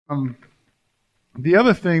The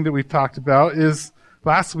other thing that we've talked about is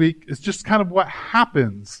last week is just kind of what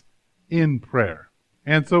happens in prayer.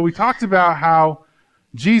 And so we talked about how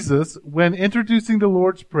Jesus, when introducing the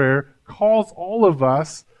Lord's Prayer, calls all of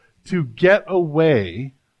us to get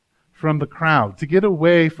away from the crowd, to get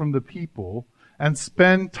away from the people and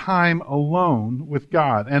spend time alone with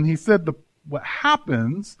God. And he said what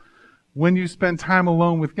happens when you spend time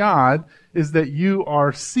alone with God is that you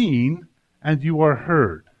are seen and you are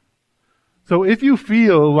heard. So if you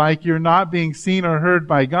feel like you're not being seen or heard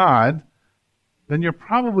by God, then you're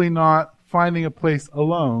probably not finding a place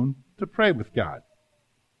alone to pray with God.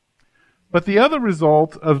 But the other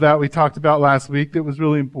result of that we talked about last week that was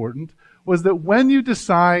really important was that when you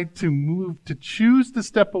decide to choose to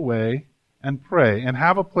step away and pray and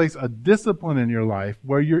have a discipline in your life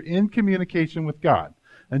where you're in communication with God.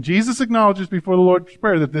 And Jesus acknowledges before the Lord's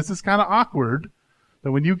Prayer that this is kind of awkward,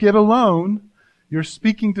 that when you get alone, you're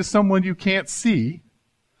speaking to someone you can't see.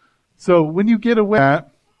 So when you get away,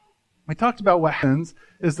 we talked about what happens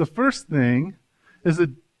is the first thing is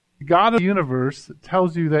that God of the universe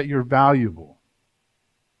tells you that you're valuable.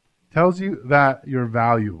 Tells you that you're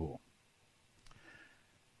valuable.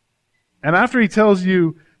 And after he tells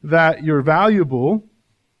you that you're valuable,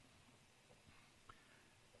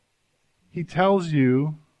 he tells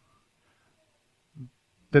you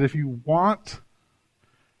that if you want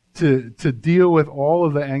to deal with all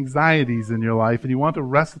of the anxieties in your life and you want to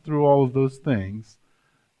wrestle through all of those things,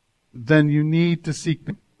 then you need to seek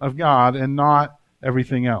the of God and not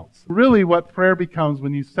everything else. Really what prayer becomes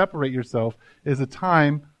when you separate yourself is a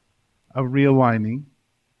time of realigning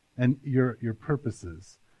and your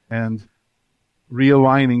purposes and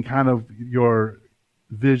realigning kind of your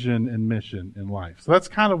vision and mission in life. So that's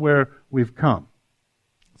kind of where we've come.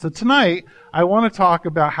 So tonight, I want to talk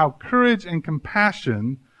about how courage and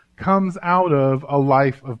compassion comes out of a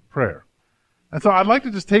life of prayer. And so I'd like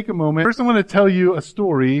to just take a moment. First, I want to tell you a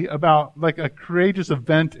story about like a courageous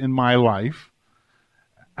event in my life.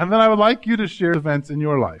 And then I would like you to share events in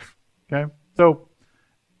your life. Okay? So,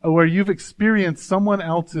 where you've experienced someone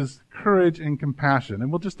else's courage and compassion.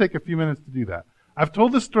 And we'll just take a few minutes to do that. I've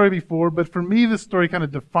told this story before, but for me, this story kind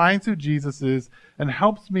of defines who Jesus is and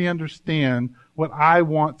helps me understand what I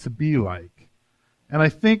want to be like. And I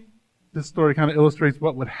think this story kind of illustrates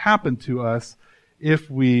what would happen to us if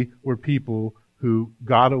we were people who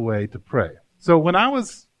got away to pray. So when I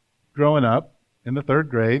was growing up in the 3rd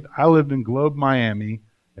grade, I lived in Globe, Miami,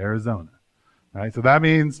 Arizona. All right, so that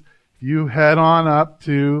means if you head on up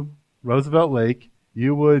to Roosevelt Lake,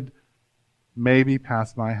 you would maybe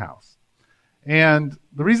pass my house. And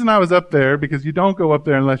the reason I was up there, because you don't go up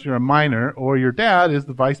there unless you're a minor or your dad is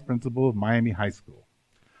the vice principal of Miami High School.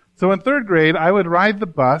 So in 3rd grade, I would ride the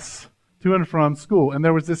bus to and from school. And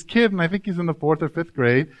there was this kid, and I think he's in the 4th or 5th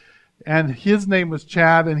grade, and his name was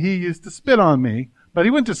Chad, and he used to spit on me. But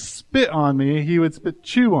he wouldn't just spit on me, he would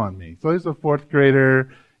chew on me. So he's a 4th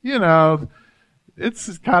grader. You know,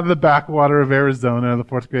 it's kind of the backwater of Arizona. The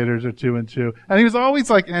 4th graders are chew and chew. And he was always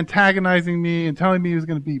like antagonizing me and telling me he was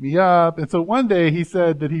going to beat me up. And so one day he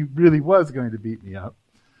said that he really was going to beat me up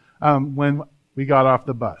when we got off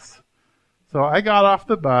the bus. So I got off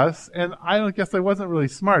the bus, and I guess I wasn't really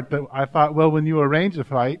smart. That I thought, well, when you arrange a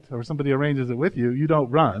fight, or somebody arranges it with you, you don't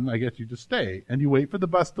run. I guess you just stay. And you wait for the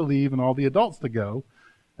bus to leave and all the adults to go,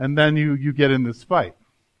 and then you get in this fight.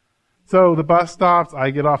 So the bus stops, I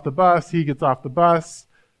get off the bus, he gets off the bus,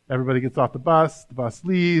 everybody gets off the bus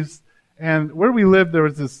leaves, and where we lived there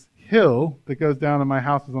was this hill that goes down, and my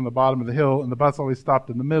house was on the bottom of the hill, and the bus always stopped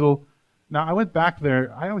in the middle. Now, I went back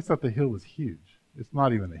there, I always thought the hill was huge. It's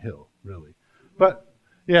not even a hill, really. But,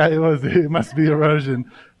 yeah, it must be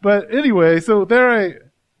erosion. But anyway, so there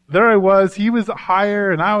I was, he was higher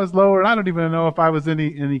and I was lower, and I don't even know if I was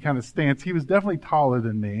any kind of stance. He was definitely taller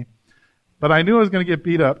than me. But I knew I was going to get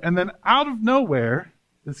beat up. And then out of nowhere,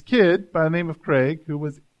 this kid by the name of Craig, who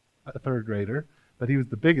was a 3rd grader, but he was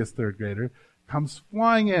the biggest 3rd grader, comes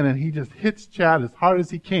flying in and he just hits Chad as hard as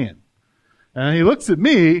he can. And he looks at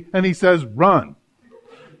me and he says, "Run."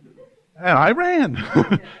 And I ran.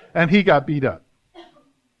 And he got beat up.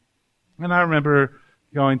 And I remember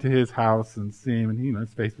going to his house and seeing him, and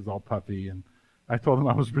his face was all puffy. And I told him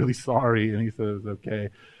I was really sorry, and he said it was okay.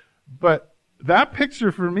 But that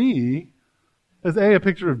picture for me is a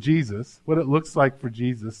picture of Jesus, what it looks like for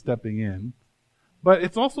Jesus stepping in. But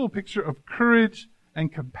it's also a picture of courage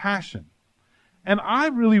and compassion. And I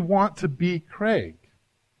really want to be Craig.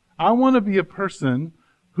 I want to be a person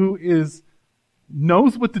who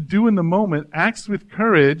knows what to do in the moment, acts with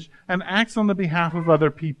courage, and acts on the behalf of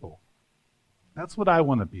other people. That's what I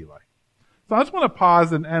want to be like. So I just want to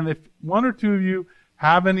pause, and if one or two of you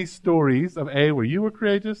have any stories of where you were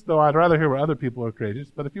courageous, though I'd rather hear where other people are courageous,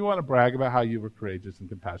 but if you want to brag about how you were courageous and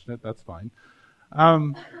compassionate, that's fine.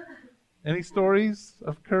 Any stories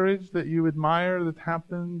of courage that you admire that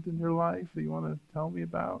happened in your life that you want to tell me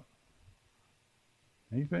about?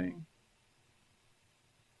 Anything?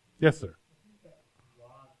 Yes, sir.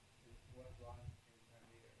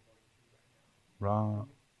 Rod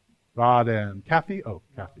and Kathy? Oh,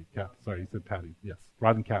 Kathy. Sorry, you said Patty. Yes,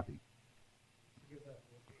 Rod and Kathy.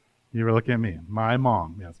 You were looking at me. My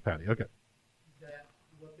mom. Yes, Patty. Okay. That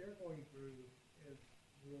what they're going through is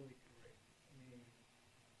really great. I mean,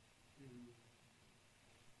 to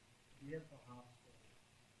be at the hospital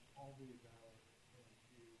all these hours and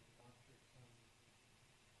to watch your son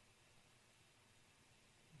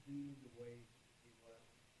be the way he was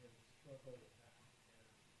and struggle with that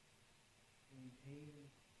and maintain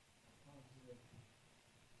a positive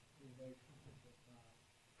relationship with God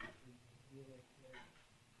is really great.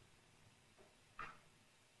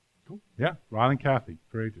 Cool. Yeah, Ron and Kathy,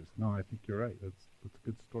 courageous. No, I think you're right. That's a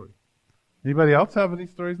good story. Anybody else have any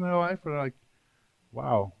stories in their life where they're like,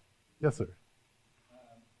 wow. Yes, sir.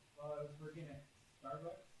 While I was working at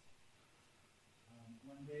Starbucks,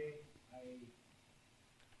 one day I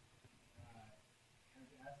had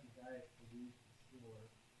to ask the guy to leave the store,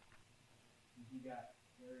 and he got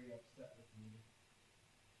very upset with me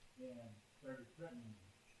and started threatening me.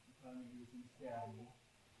 He told me he was going to stab me.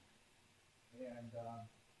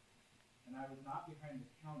 And I was not behind the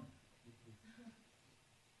counter, which was kind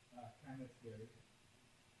of scary.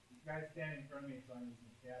 This guy's standing in front of me, so I'm going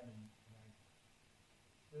to stab him. And I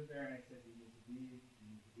stood there and I said, "You need to leave, you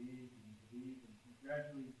need to leave, you need to leave." And he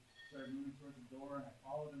gradually started moving towards the door, and I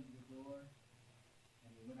followed him to the door.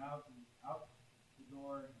 And he went out the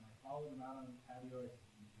door, and I followed him out on the patio. I said,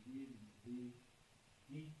 "You need to leave, you need to leave."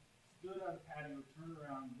 He stood on the patio, turned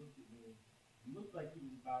around, looked at me, and looked like he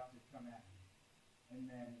was about to come at me. And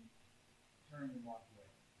then turned and walked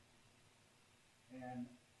away. And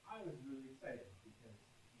I was really excited because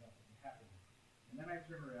it happened. And then I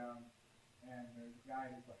turned around and there's a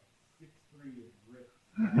guy who's like 6'3" with ripped.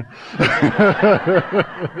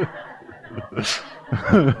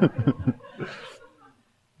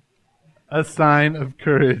 A sign of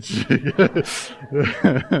courage.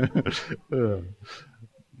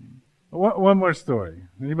 One more story.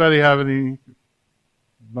 Anybody have any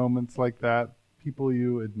moments like that? People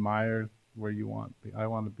you admire where you want I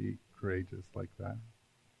want to be courageous like that.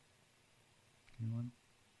 Anyone?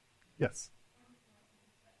 Yes.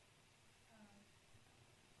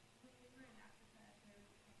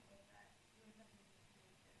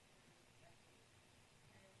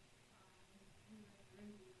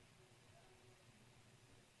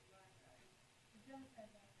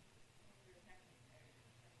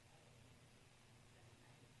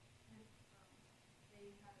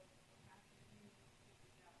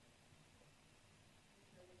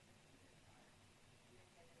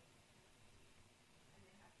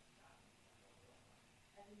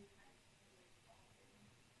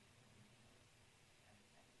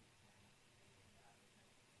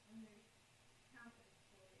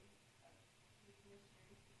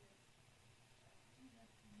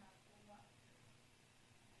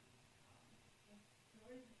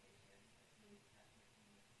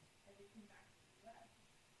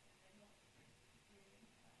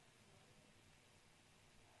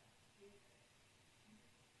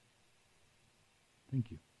 Thank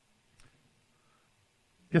you.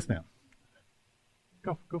 Yes, ma'am.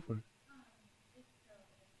 Go for it.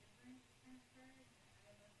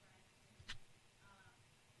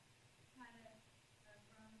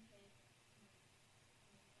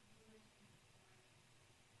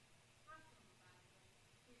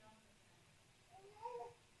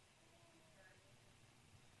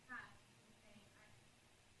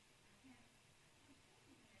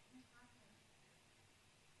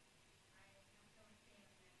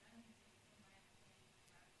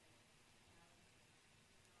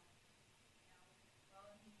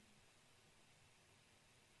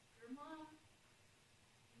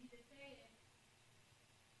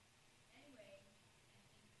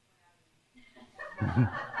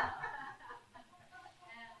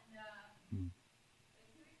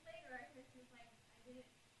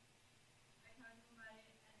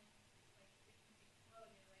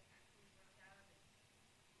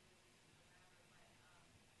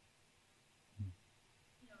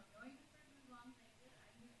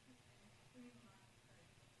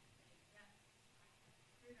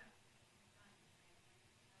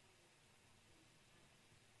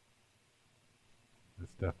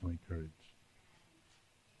 That's definitely courage.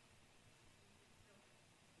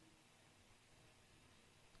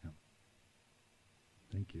 Yeah.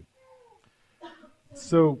 Thank you.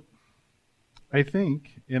 So, I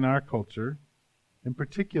think in our culture, in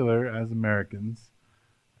particular as Americans,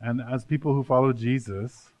 and as people who follow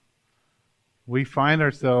Jesus, we find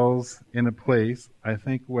ourselves in a place, I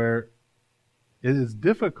think, where it is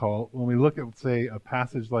difficult when we look at, say, a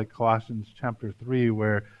passage like Colossians chapter 3,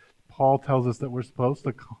 where Paul tells us that we're supposed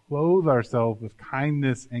to clothe ourselves with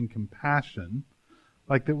kindness and compassion,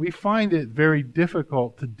 like that we find it very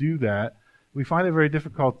difficult to do that. We find it very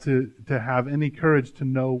difficult to have any courage to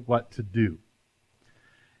know what to do.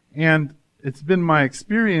 And it's been my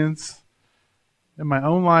experience in my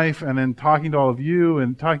own life and in talking to all of you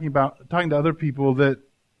and talking to other people that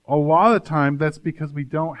a lot of the time that's because we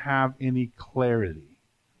don't have any clarity.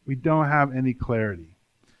 We don't have any clarity.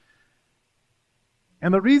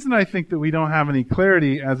 And the reason I think that we don't have any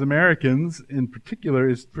clarity as Americans in particular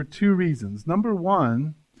is for two reasons. Number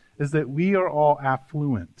one is that we are all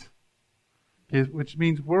affluent, which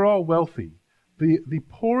means we're all wealthy. The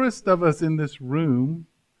poorest of us in this room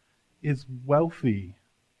is wealthy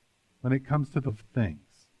when it comes to the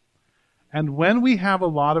things. And when we have a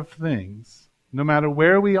lot of things, no matter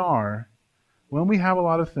where we are, when we have a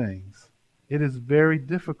lot of things, it is very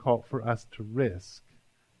difficult for us to risk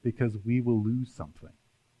because we will lose something.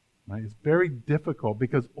 Right? It's very difficult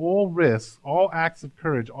because all risks, all acts of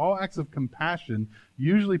courage, all acts of compassion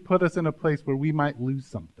usually put us in a place where we might lose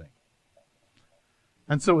something.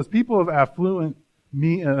 And so as people of affluent,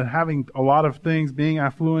 having a lot of things, being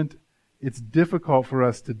affluent, it's difficult for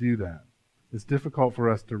us to do that. It's difficult for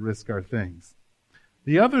us to risk our things.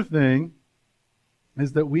 The other thing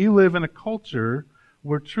is that we live in a culture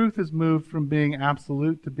where truth has moved from being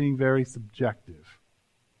absolute to being very subjective.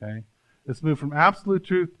 Okay? It's moved from absolute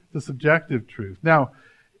truth to subjective truth. Now,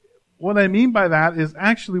 what I mean by that is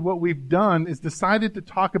actually what we've done is decided to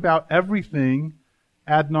talk about everything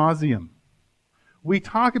ad nauseum. We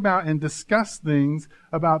talk about and discuss things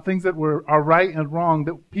about things that are right and wrong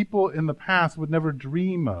that people in the past would never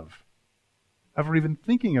dream of, ever even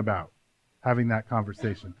thinking about having that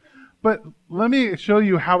conversation. But let me show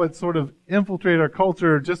you how it sort of infiltrated our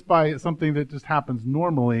culture just by something that just happens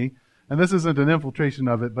normally. And this isn't an infiltration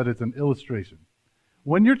of it, but it's an illustration.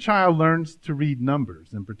 When your child learns to read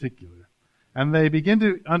numbers in particular, and they begin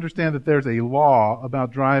to understand that there's a law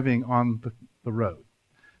about driving on the road.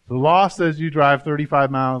 The law says you drive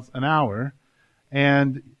 35 miles an hour,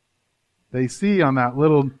 and they see on that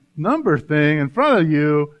little number thing in front of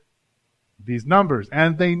you these numbers.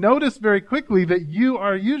 And they notice very quickly that you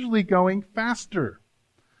are usually going faster,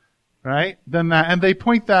 right, than that. And they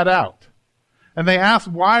point that out. And they ask,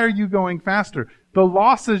 why are you going faster? The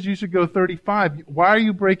law says you should go 35. Why are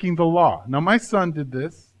you breaking the law? Now, my son did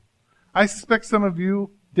this. I suspect some of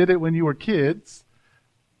you did it when you were kids.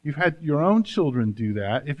 You've had your own children do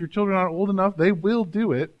that. If your children aren't old enough, they will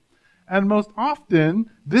do it. And most often,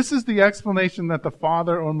 this is the explanation that the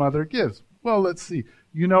father or mother gives. Well, let's see.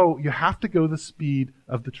 You know, you have to go the speed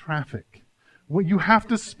of the traffic. Well, you have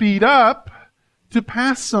to speed up to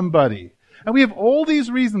pass somebody. And we have all these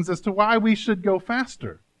reasons as to why we should go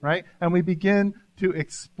faster, right? And we begin to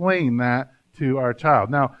explain that to our child.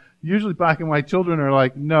 Now, usually black and white children are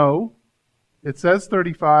like, no, it says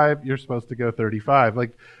 35, you're supposed to go 35.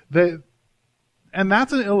 And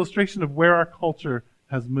that's an illustration of where our culture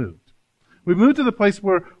has moved. We've moved to the place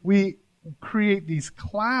where we create these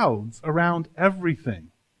clouds around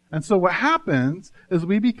everything. And so what happens is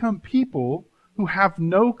we become people who have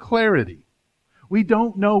no clarity. We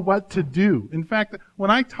don't know what to do. In fact,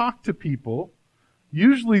 when I talk to people,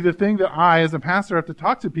 usually the thing that I, as a pastor, have to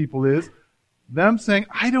talk to people is them saying,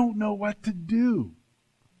 I don't know what to do.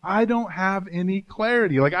 I don't have any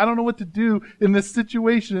clarity. Like, I don't know what to do in this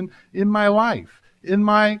situation in my life, in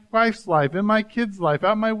my wife's life, in my kid's life,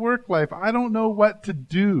 out my work life. I don't know what to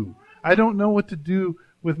do. I don't know what to do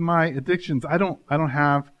with my addictions. I don't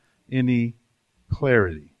have any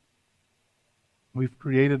clarity. We've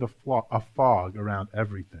created a fog around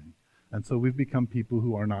everything. And so we've become people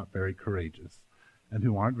who are not very courageous and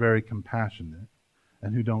who aren't very compassionate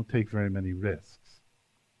and who don't take very many risks.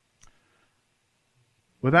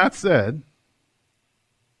 With that said,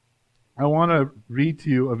 I want to read to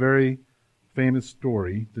you a very famous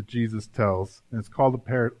story that Jesus tells, and it's called the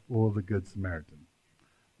parable of the Good Samaritan.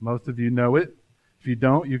 Most of you know it. If you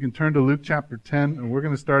don't, you can turn to Luke chapter 10, and we're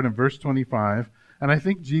going to start in verse 25. And I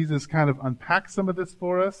think Jesus kind of unpacks some of this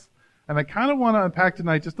for us. And I kind of want to unpack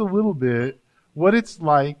tonight just a little bit what it's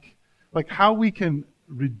like how we can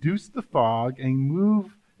reduce the fog and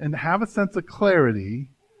move and have a sense of clarity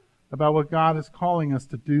about what God is calling us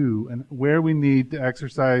to do and where we need to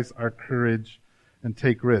exercise our courage and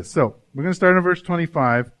take risks. So we're going to start in verse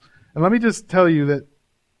 25. And let me just tell you that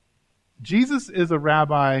Jesus is a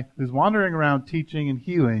rabbi who's wandering around teaching and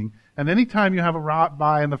healing, and anytime you have a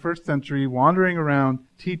rabbi in the first century wandering around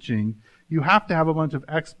teaching, you have to have a bunch of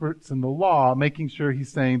experts in the law making sure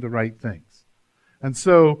he's saying the right things. And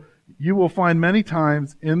so you will find many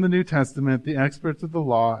times in the New Testament the experts of the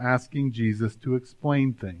law asking Jesus to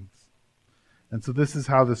explain things. And so this is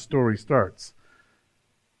how this story starts.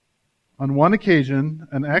 On one occasion,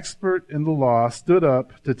 an expert in the law stood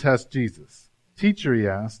up to test Jesus. Teacher, he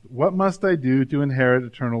asked, what must I do to inherit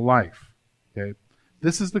eternal life? Okay.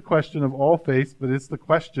 This is the question of all faiths, but it's the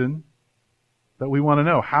question that we want to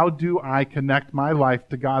know. How do I connect my life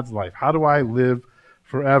to God's life? How do I live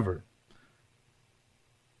forever?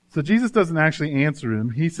 So Jesus doesn't actually answer him.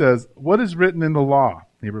 He says, what is written in the law?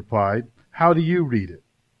 He replied, how do you read it?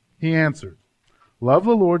 He answered, love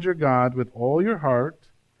the Lord your God with all your heart,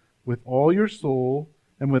 with all your soul,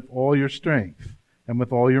 and with all your strength, and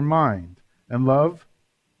with all your mind, and love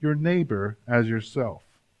your neighbor as yourself.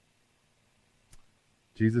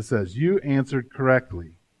 Jesus says, you answered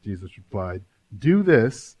correctly, Jesus replied. Do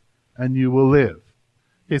this, and you will live.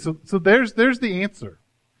 Okay, so there's the answer.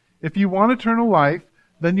 If you want eternal life,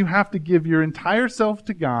 then you have to give your entire self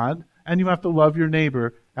to God, and you have to love your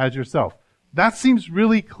neighbor as yourself. That seems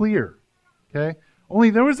really clear. Okay?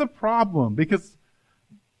 Only there was a problem, because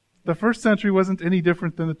the first century wasn't any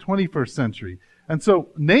different than the 21st century. And so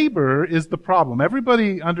neighbor is the problem.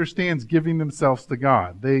 Everybody understands giving themselves to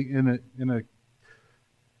God. They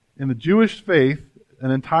in the Jewish faith,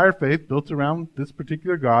 an entire faith built around this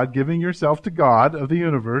particular God, giving yourself to God of the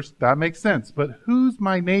universe, that makes sense. But who's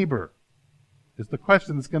my neighbor is the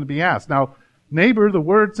question that's going to be asked. Now, neighbor, the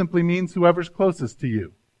word simply means whoever's closest to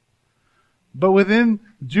you. But within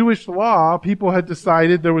Jewish law, people had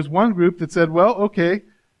decided, there was one group that said, well, okay,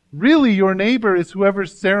 really your neighbor is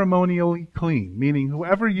whoever's ceremonially clean, meaning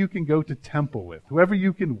whoever you can go to temple with, whoever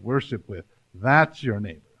you can worship with, that's your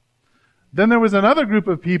neighbor. Then there was another group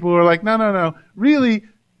of people who are like, no. Really,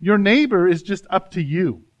 your neighbor is just up to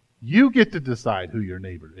you. You get to decide who your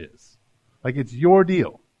neighbor is. Like, it's your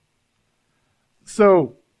deal.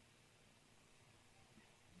 So,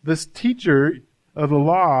 this teacher of the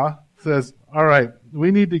law says, all right,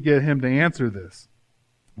 we need to get him to answer this.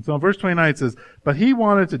 So in verse 29 it says, but he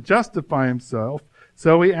wanted to justify himself,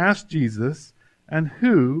 so he asked Jesus, and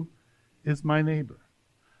who is my neighbor?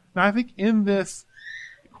 Now I think in this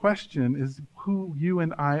question is who you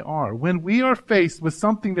and I are. When we are faced with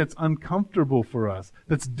something that's uncomfortable for us,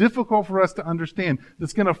 that's difficult for us to understand,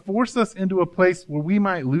 that's going to force us into a place where we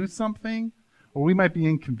might lose something, or we might be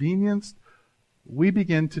inconvenienced, we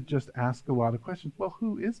begin to just ask a lot of questions. Well,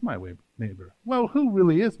 who is my neighbor? Well, who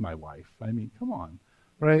really is my wife? I mean, come on,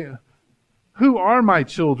 right? Who are my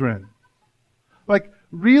children? Like,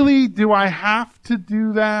 really, do I have to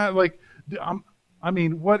do that? Like,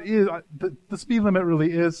 what is, the speed limit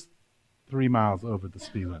really is 3 miles over the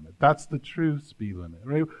speed limit. That's the true speed limit,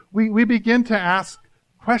 right? We begin to ask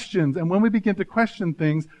questions, and when we begin to question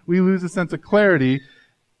things, we lose a sense of clarity.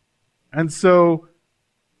 And so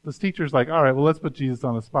this teacher's like, all right, well, let's put Jesus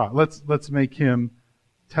on the spot. Let's make him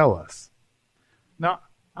tell us. Now,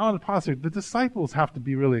 I want to pause here. The disciples have to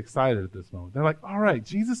be really excited at this moment. They're like, all right,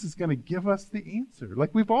 Jesus is going to give us the answer.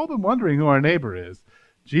 Like, we've all been wondering who our neighbor is.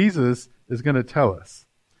 Jesus is going to tell us.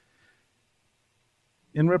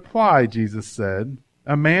 In reply, Jesus said,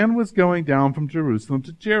 a man was going down from Jerusalem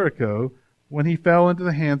to Jericho when he fell into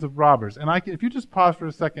the hands of robbers. And if you just pause for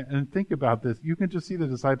a second and think about this, you can just see the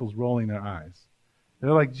disciples rolling their eyes.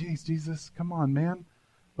 They're like, geez, Jesus, come on, man.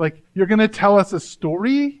 Like, you're going to tell us a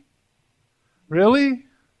story? Really?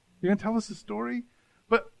 You're going to tell us a story?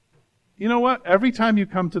 But you know what? Every time you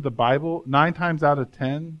come to the Bible, 9 times out of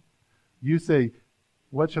 10, you say,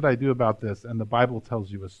 what should I do about this? And the Bible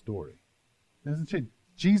tells you a story. It doesn't change.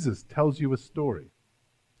 Jesus tells you a story.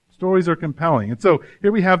 Stories are compelling. And so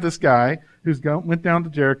here we have this guy who went down to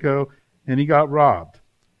Jericho and he got robbed.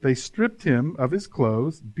 They stripped him of his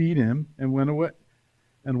clothes, beat him, and went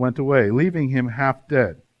away, leaving him half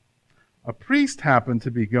dead. A priest happened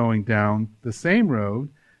to be going down the same road,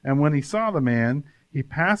 and when he saw the man, he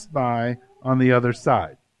passed by on the other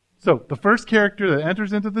side. So the first character that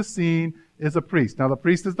enters into the scene is a priest. Now the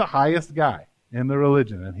priest is the highest guy in the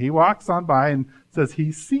religion, and he walks on by and says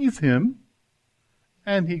he sees him,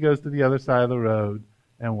 and he goes to the other side of the road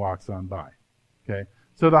and walks on by. Okay?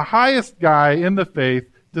 So the highest guy in the faith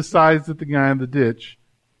decides that the guy in the ditch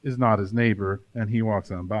is not his neighbor, and he walks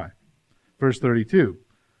on by. Verse 32.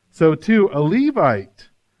 So too a Levite,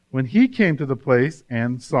 when he came to the place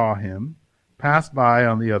and saw him, passed by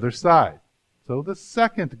on the other side. So the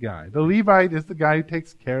second guy, the Levite, is the guy who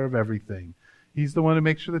takes care of everything. He's the one who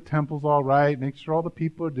makes sure the temple's all right, makes sure all the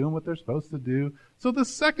people are doing what they're supposed to do. So the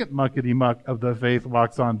second muckety-muck of the faith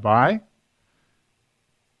walks on by,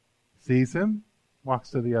 sees him,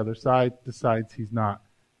 walks to the other side, decides he's not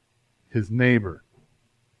his neighbor.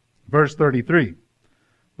 Verse 33,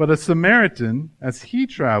 but a Samaritan, as he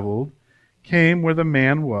traveled, came where the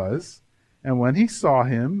man was, and when he saw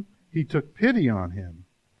him, he took pity on him.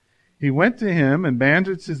 He went to him and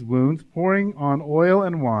bandaged his wounds, pouring on oil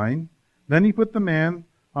and wine. Then he put the man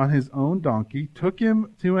on his own donkey, took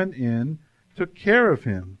him to an inn, took care of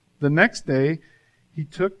him. The next day he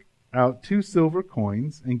took out 2 silver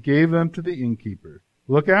coins and gave them to the innkeeper.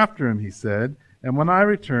 Look after him, he said, and when I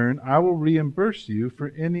return, I will reimburse you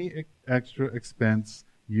for any extra expense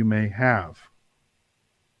you may have.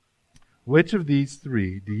 Which of these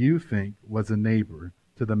 3 do you think was a neighbor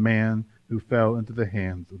to the man who fell into the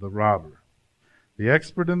hands of the robber? The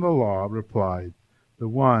expert in the law replied, the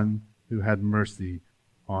one who had mercy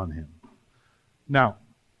on him. Now,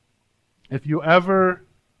 if you ever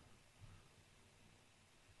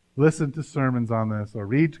listen to sermons on this or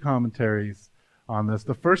read commentaries on this,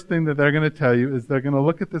 the first thing that they're going to tell you is they're going to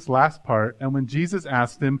look at this last part, and when Jesus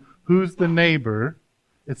asked him, who's the neighbor,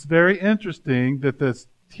 it's very interesting that this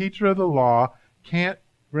teacher of the law can't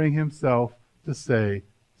bring himself to say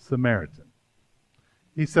Samaritan.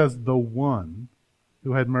 He says the one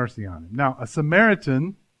who had mercy on him. Now, a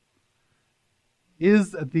Samaritan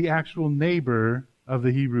is the actual neighbor of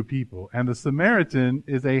the Hebrew people, and the Samaritan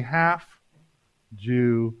is a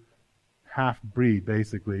half-Jew, half-breed,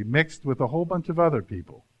 basically, mixed with a whole bunch of other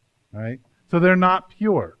people, right? So they're not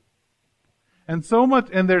pure. And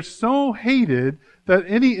they're so hated that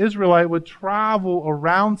any Israelite would travel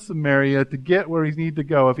around Samaria to get where he needed to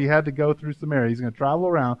go. If he had to go through Samaria, he's going to travel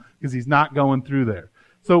around because he's not going through there.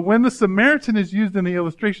 So when the Samaritan is used in the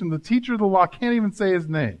illustration, the teacher of the law can't even say his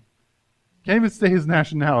name. Can't even say his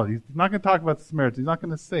nationality. He's not going to talk about the Samaritan. He's not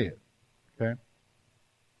going to say it. Okay?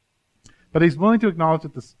 But he's willing to acknowledge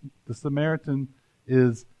that the Samaritan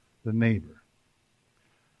is the neighbor.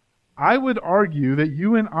 I would argue that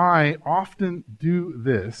you and I often do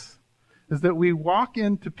this, is that we walk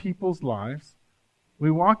into people's lives, we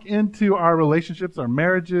walk into our relationships, our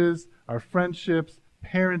marriages, our friendships,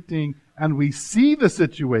 parenting, and we see the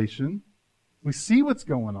situation, we see what's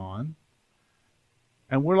going on,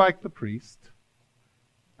 and we're like the priest,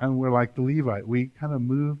 and we're like the Levite. We kind of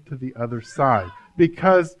move to the other side.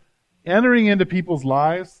 Because entering into people's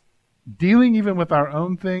lives, dealing even with our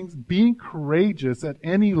own things, being courageous at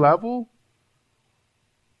any level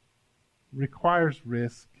requires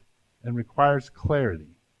risk and requires clarity.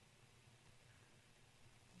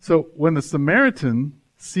 So when the Samaritan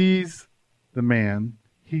sees the man,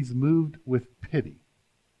 he's moved with pity,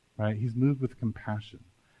 right? He's moved with compassion.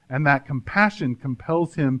 And that compassion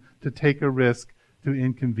compels him to take a risk to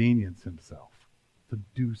inconvenience himself, to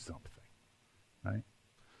do something, right?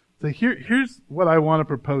 So here's what I want to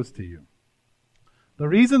propose to you. The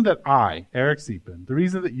reason that I, Eric Siepen, the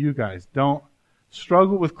reason that you guys don't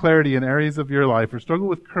struggle with clarity in areas of your life or struggle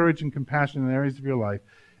with courage and compassion in areas of your life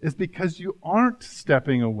is because you aren't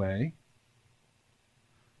stepping away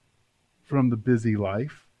from the busy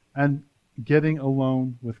life and getting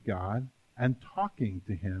alone with God and talking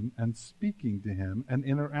to Him and speaking to Him and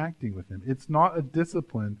interacting with Him. It's not a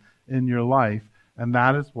discipline in your life, and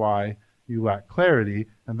that is why you lack clarity,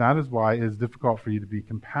 and that is why it is difficult for you to be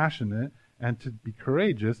compassionate and to be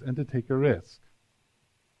courageous and to take a risk.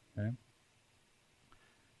 Okay?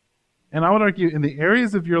 And I would argue in the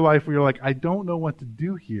areas of your life where you're like, I don't know what to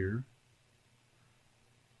do here,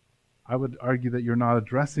 I would argue that you're not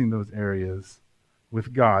addressing those areas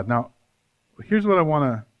with God. Now, here's what I want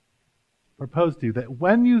to propose to you, that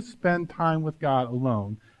when you spend time with God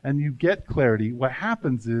alone and you get clarity, what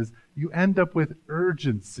happens is you end up with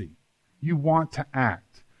urgency. You want to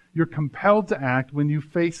act. You're compelled to act when you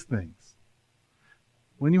face things.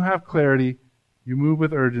 When you have clarity, you move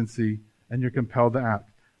with urgency and you're compelled to act.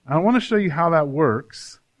 I want to show you how that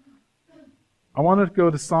works. I want to go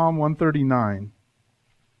to Psalm 139.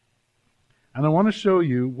 And I want to show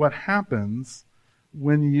you what happens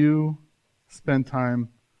when you spend time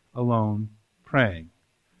alone praying.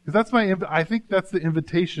 Because I think that's the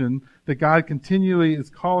invitation that God continually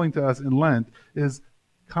is calling to us in Lent, is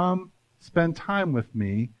come spend time with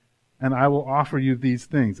me and I will offer you these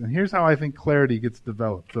things. And here's how I think clarity gets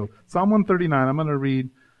developed. So Psalm 139, I'm going to read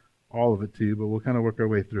all of it to you, but we'll kind of work our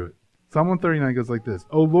way through it. Psalm 139 goes like this.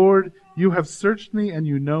 O Lord, you have searched me and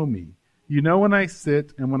you know me. You know when I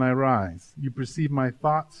sit and when I rise. You perceive my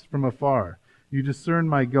thoughts from afar. You discern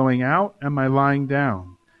my going out and my lying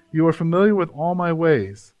down. You are familiar with all my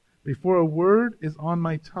ways. Before a word is on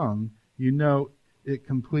my tongue, You know it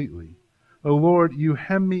completely. O Lord, you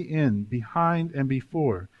hem me in, behind and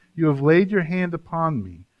before. You have laid your hand upon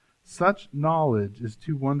me. Such knowledge is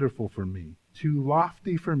too wonderful for me, too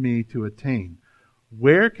lofty for me to attain.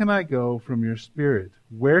 Where can I go from your spirit?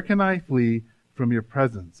 Where can I flee from your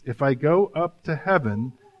presence? If I go up to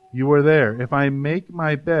heaven, you are there. If I make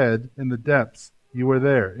my bed in the depths, you are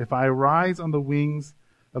there. If I rise on the wings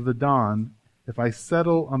of the dawn, if I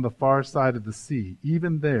settle on the far side of the sea,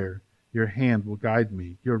 even there your hand will guide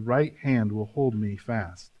me. Your right hand will hold me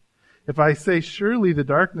fast. If I say, surely the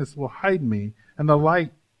darkness will hide me, and the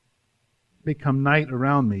light become night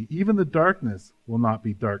around me, even the darkness will not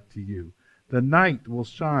be dark to you. The night will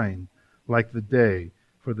shine like the day,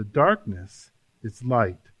 for the darkness is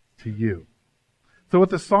light to you. So what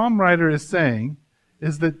the psalm writer is saying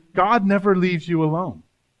is that God never leaves you alone.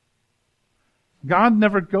 God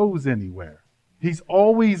never goes anywhere. He's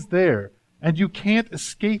always there, and you can't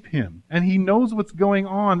escape him. And he knows what's going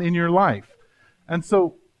on in your life. And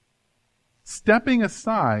so, stepping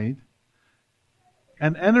aside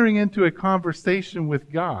and entering into a conversation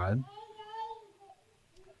with God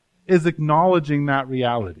is acknowledging that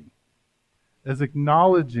reality, is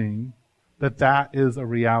acknowledging that that is a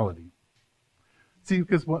reality. See,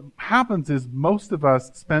 because what happens is most of us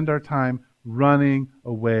spend our time running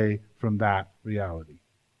away from that reality,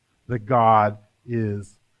 that God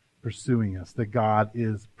is pursuing us, that God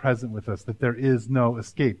is present with us, that there is no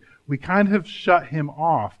escape. We kind of shut him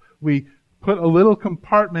off. We put a little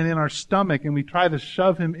compartment in our stomach and we try to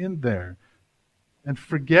shove him in there and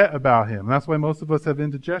forget about him. And that's why most of us have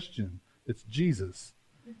indigestion. It's Jesus.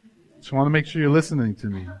 Just want to make sure you're listening to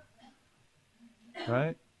me.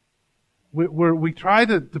 Right? We try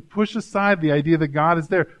to push aside the idea that God is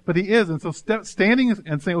there, but he is. And so standing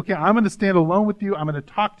and saying, okay, I'm going to stand alone with you. I'm going to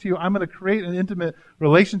talk to you. I'm going to create an intimate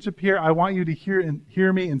relationship here. I want you to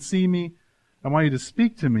hear me and see me. I want you to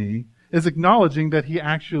speak to me, is acknowledging that he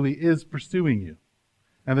actually is pursuing you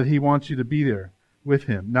and that he wants you to be there with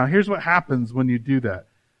him. Now, here's what happens when you do that.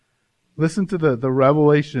 Listen to the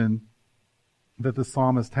revelation that the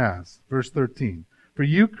psalmist has. Verse 13. For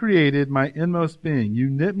you created my inmost being. You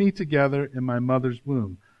knit me together in my mother's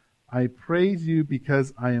womb. I praise you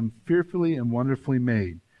because I am fearfully and wonderfully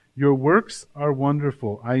made. Your works are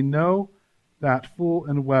wonderful. I know that full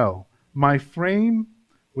and well. My frame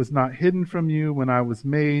was not hidden from you when I was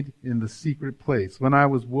made in the secret place. When I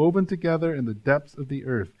was woven together in the depths of the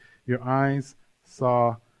earth, your eyes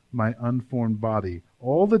saw my unformed body.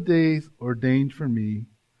 All the days ordained for me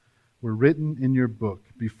were written in your book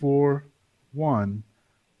before one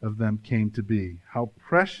of them came to be. How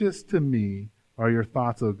precious to me are your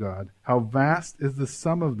thoughts, O God. How vast is the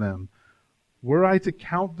sum of them. Were I to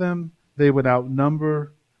count them, they would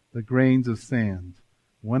outnumber the grains of sand.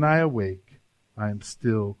 When I awake, I am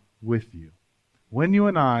still with you. When you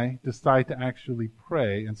and I decide to actually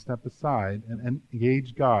pray and step aside and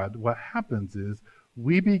engage God, what happens is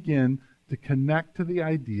we begin to connect to the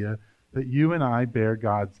idea that you and I bear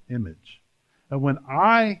God's image. And when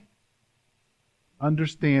I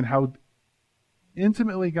understand how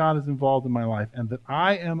intimately God is involved in my life and that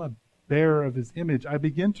I am a bearer of his image, I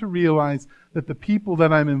begin to realize that the people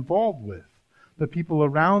that I'm involved with, the people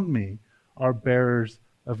around me, are bearers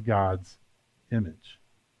of God's image.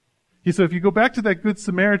 So if you go back to that Good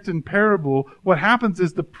Samaritan parable, what happens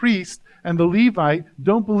is the priest and the Levite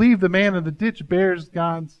don't believe the man in the ditch bears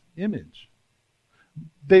God's image.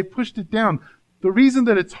 They pushed it down. The reason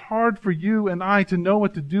that it's hard for you and I to know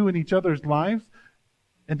what to do in each other's lives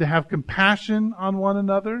and to have compassion on one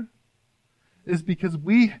another is because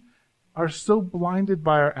we are so blinded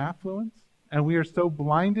by our affluence and we are so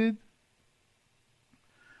blinded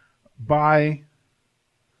by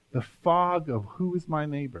the fog of who is my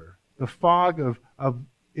neighbor, the fog of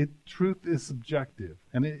it. Truth is subjective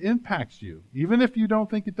and it impacts you. Even if you don't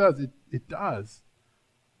think it does, it does.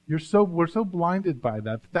 We're so blinded by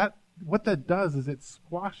that. What that does is it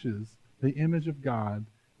squashes the image of God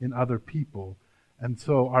in other people. And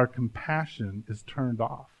so our compassion is turned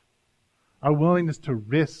off. Our willingness to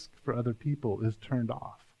risk for other people is turned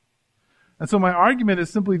off. And so my argument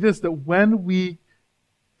is simply this, that when we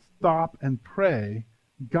stop and pray,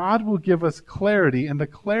 God will give us clarity, and the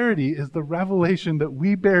clarity is the revelation that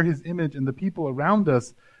we bear his image and the people around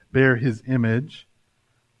us bear his image.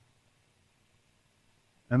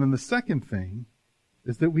 And then the second thing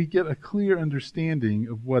is that we get a clear understanding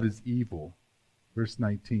of what is evil. Verse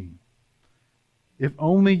 19. If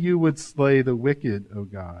only you would slay the wicked, O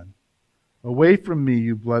God. Away from me,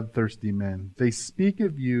 you bloodthirsty men. They speak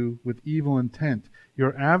of you with evil intent.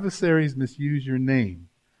 Your adversaries misuse your name.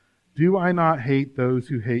 Do I not hate those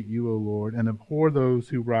who hate you, O Lord, and abhor those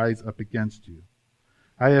who rise up against you?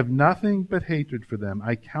 I have nothing but hatred for them.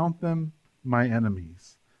 I count them my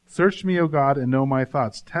enemies. Search me, O God, and know my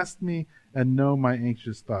thoughts. Test me and know my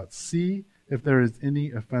anxious thoughts. See if there is any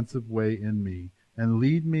offensive way in me, and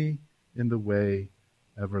lead me in the way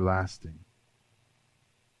everlasting.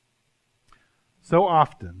 So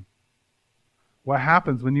often, what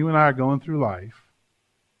happens when you and I are going through life,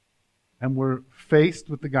 and we're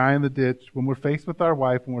faced with the guy in the ditch, when we're faced with our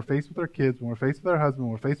wife, when we're faced with our kids, when we're faced with our husband,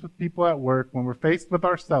 when we're faced with people at work, when we're faced with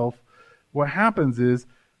ourselves, what happens is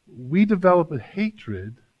we develop a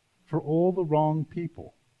hatred for all the wrong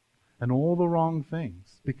people and all the wrong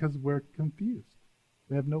things because we're confused.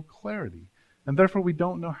 We have no clarity. And therefore we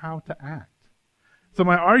don't know how to act. So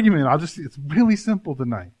my argument, it's really simple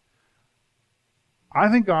tonight. I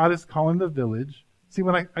think God is calling the village. See,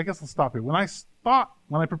 I guess I'll stop here. When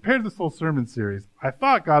I prepared this whole sermon series, I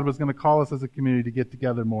thought God was going to call us as a community to get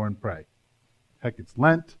together more and pray. Heck, it's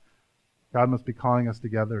Lent. God must be calling us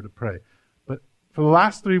together to pray. But for the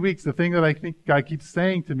last 3 weeks, the thing that I think God keeps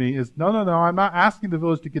saying to me is, no, I'm not asking the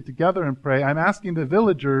village to get together and pray. I'm asking the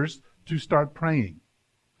villagers to start praying,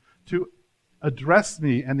 to address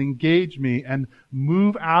me and engage me and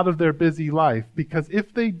move out of their busy life. Because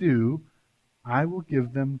if they do, I will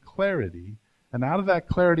give them clarity. And out of that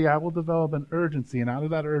clarity, I will develop an urgency. And out of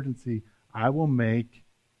that urgency, I will make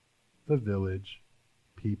the village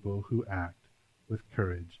people who act with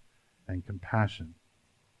courage and compassion.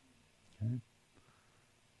 Okay?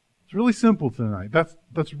 It's really simple tonight.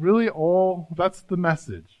 That's really all. That's the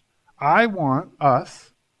message. I want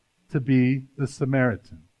us to be the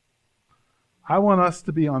Samaritan. I want us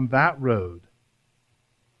to be on that road.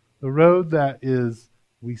 The road that is,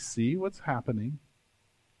 we see what's happening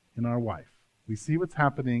in our wife. We see what's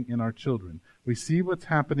happening in our children. We see what's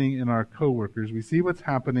happening in our coworkers. We see what's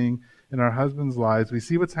happening in our husbands' lives. We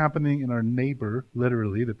see what's happening in our neighbor,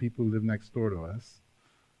 literally, the people who live next door to us.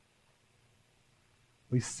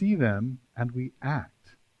 We see them and we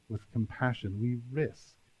act with compassion. We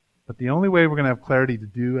risk. But the only way we're going to have clarity to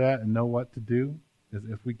do that and know what to do is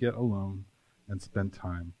if we get alone and spend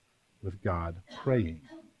time with God praying.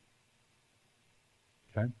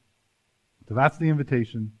 Okay? So that's the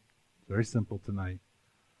invitation. It's very simple tonight.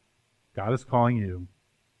 God is calling you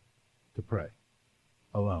to pray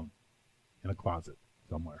alone in a closet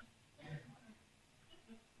somewhere.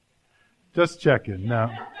 Just checking. No.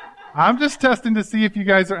 I'm just testing to see if you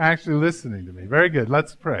guys are actually listening to me. Very good.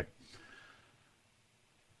 Let's pray.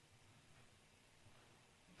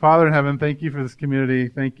 Father in heaven, thank you for this community.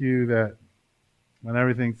 Thank you that when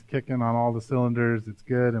everything's kicking on all the cylinders, it's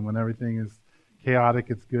good. And when everything is chaotic,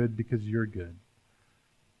 it's good because you're good.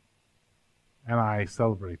 And I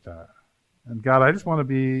celebrate that. And God, I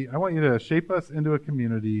want you to shape us into a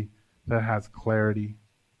community that has clarity,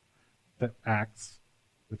 that acts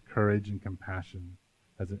with courage and compassion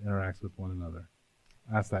as it interacts with one another.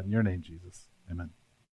 I ask that in your name, Jesus. Amen.